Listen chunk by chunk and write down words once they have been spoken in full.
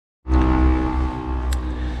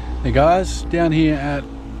Hey guys, down here at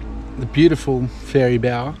the beautiful Fairy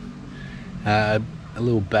Bower, a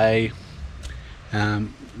little bay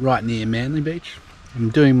right near Manly Beach.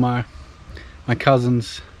 I'm doing my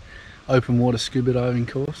cousin's open water scuba diving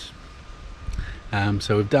course.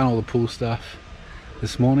 So we've done all the pool stuff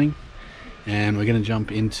this morning and we're going to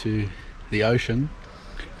jump into the ocean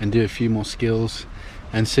and do a few more skills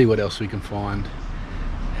and see what else we can find.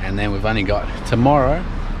 And then we've only got tomorrow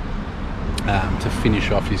to finish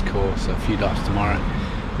off his course, so a few dives tomorrow.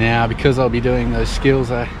 Now, because I'll be doing those skills,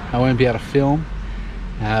 I won't be able to film,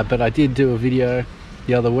 but I did do a video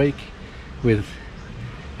the other week with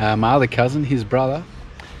my other cousin, his brother,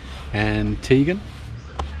 and Tegan,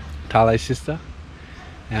 Tale's sister.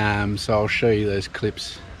 So I'll show you those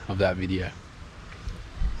clips of that video.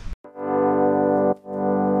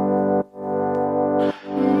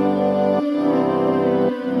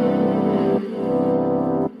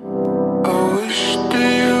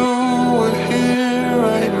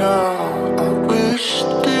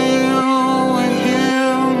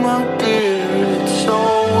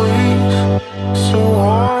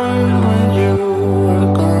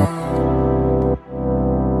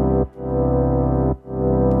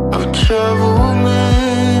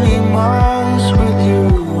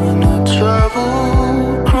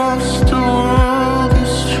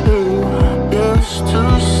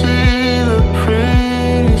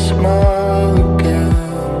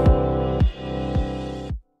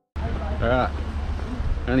 Alright,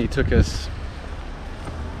 only took us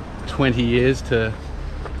 20 years to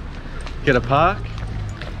get a park,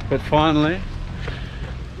 but finally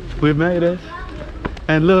we've made it.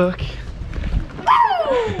 And look,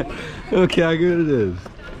 look how good it is.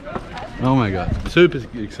 Oh my god, super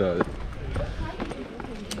excited.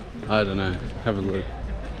 I don't know, have a look.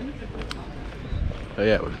 But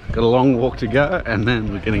yeah, we've got a long walk to go and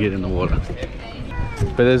then we're gonna get in the water.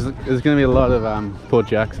 But there's going to be a lot of Port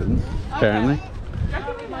Jacksons, apparently.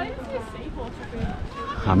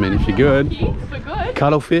 I mean, if you're good.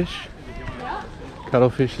 Cuttlefish. Yeah.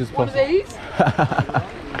 Cuttlefish is possible. What are these?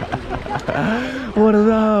 What are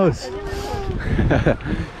those?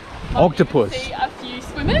 Octopus. See a few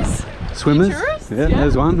swimmers. Swimmers? Yeah,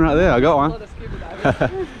 there's one right there. I got one.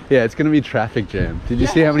 Yeah, it's going to be traffic jam. Did you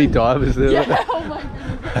see how many divers there were? Yeah, oh my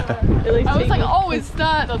goodness. I was like, oh, it's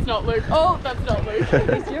that. That's not Luke. Oh, that's not Luke. At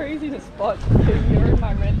least you're easy to spot because you're in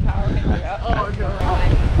my red power hanging out. Oh,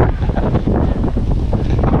 God.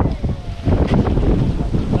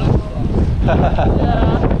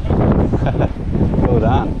 Well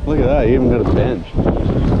done. Look at that. You even got a bench.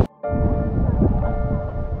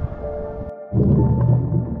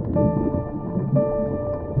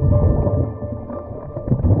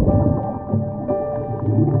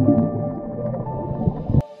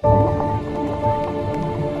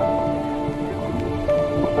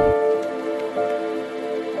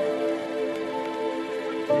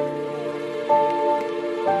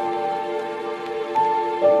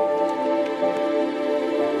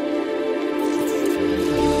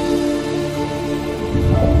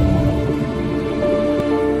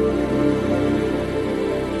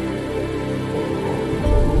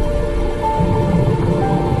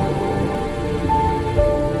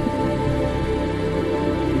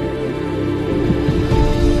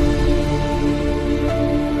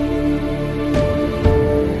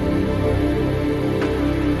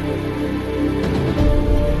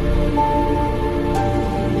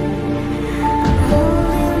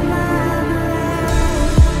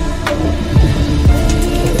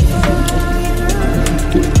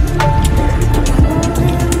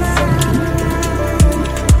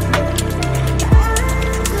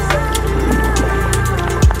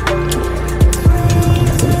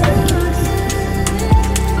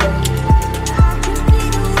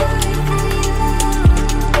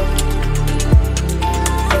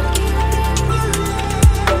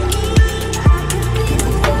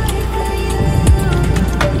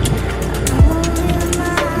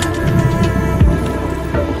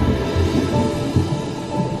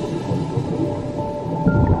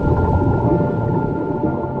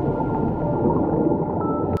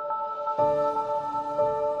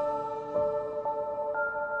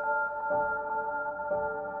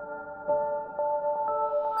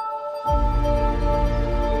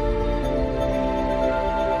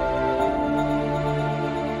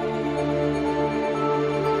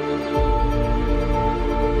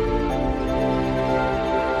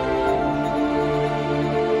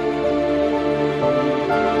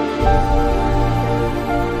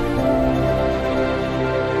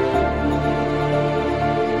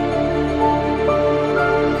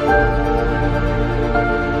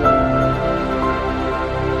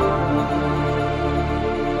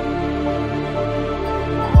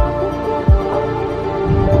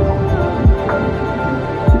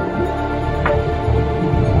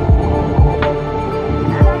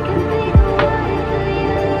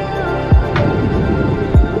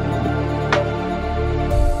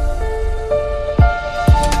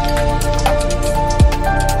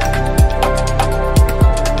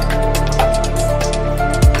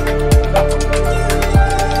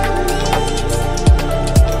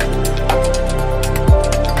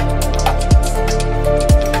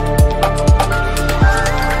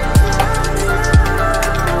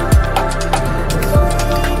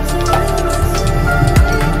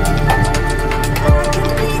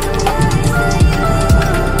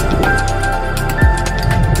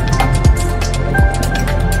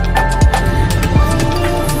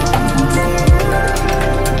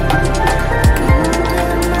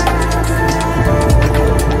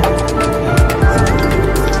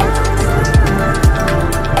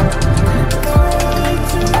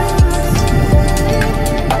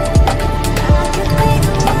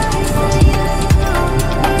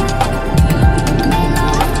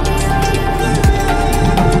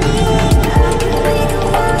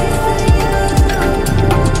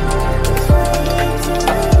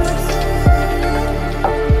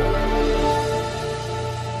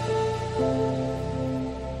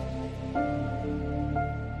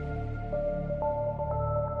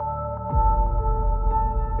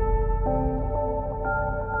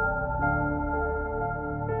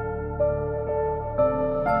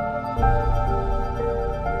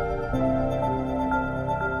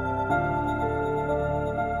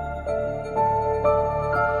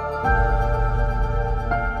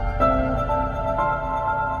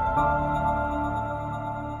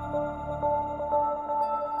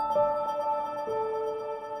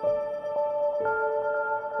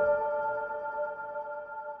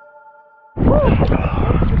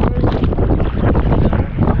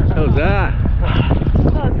 How was that?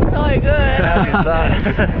 That's so good.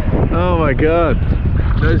 Oh my god.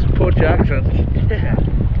 Those poor Jacksons.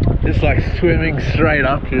 Just like swimming straight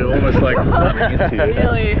up to you, almost like running into you.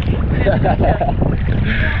 Really?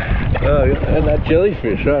 Oh, and that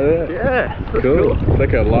jellyfish right there. Yeah. Cool. It's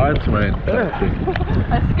like a lion's mane.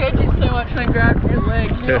 I scared you so much when I grabbed your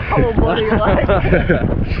leg. Your whole body like.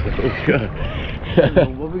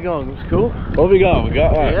 Wobbegong, it was cool. Wobbegong, we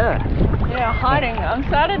got one. Yeah. Yeah, hiding. I'm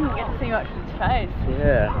sad I didn't get to see much of his face.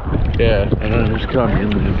 Yeah. Yeah, and then it was coming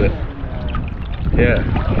in a little bit. Yeah.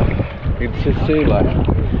 You can just see like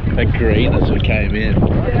that green as we came in.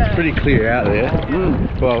 Yeah. It's pretty clear out there.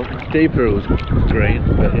 Well, deeper it was green,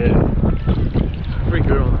 but yeah. Pretty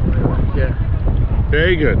good on the way. Yeah.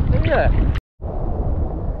 Very good. Yeah.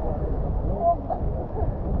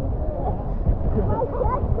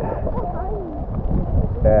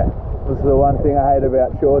 Yeah. This is the one thing I hate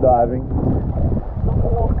about shore diving.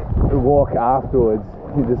 The walk afterwards.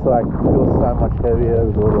 You just like feel so much heavier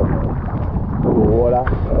with all the water.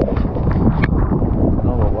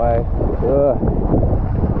 On the way. Ugh.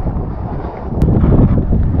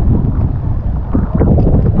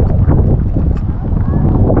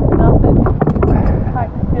 Nothing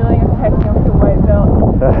like the feeling of taking off your weight belt.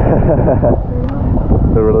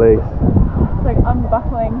 The release. It's like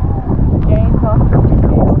unbuckling the gains off your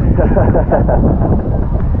heel.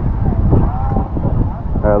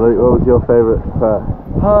 Alright, Luke, what was your favourite part?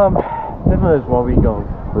 Definitely those Wobbegong.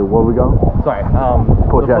 The Wobbegong? Sorry,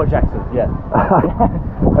 Port the Port Jacksons, yeah.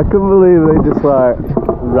 I couldn't believe they just like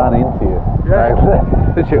run into you. Yeah.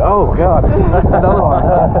 Like, oh god, another one.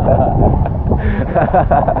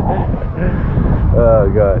 Oh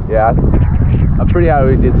god, yeah. I'm pretty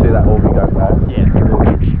happy we did see that Wobbegong though. Yeah.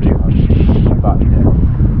 But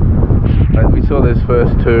yeah. We saw those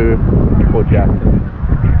first two Port Jacksons.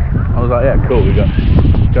 I was like, yeah, cool, we got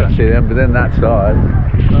to see them, but then that side.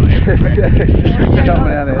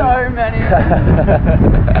 Jumping out there. So many.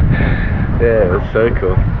 Yeah, it was so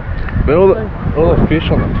cool. But all the fish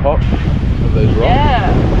on the top of those rocks.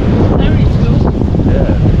 Yeah. So many schools.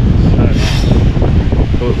 Yeah. So nice.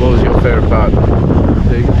 What was your favourite part? I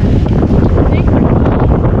think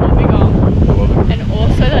Wobbegong. And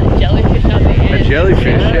also that jellyfish at the end. The jellyfish,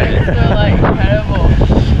 yeah. So like incredible.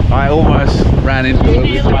 I almost ran into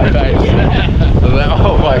it with my face. I was like,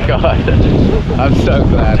 oh my god. I'm so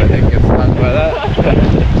glad I didn't get stung by that.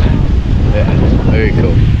 Yeah, very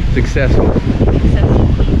cool. Successful.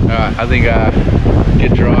 Alright, I think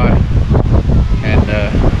get dry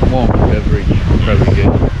and warm beverage probably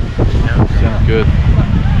good. Sounds good.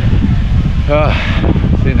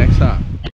 See you next time.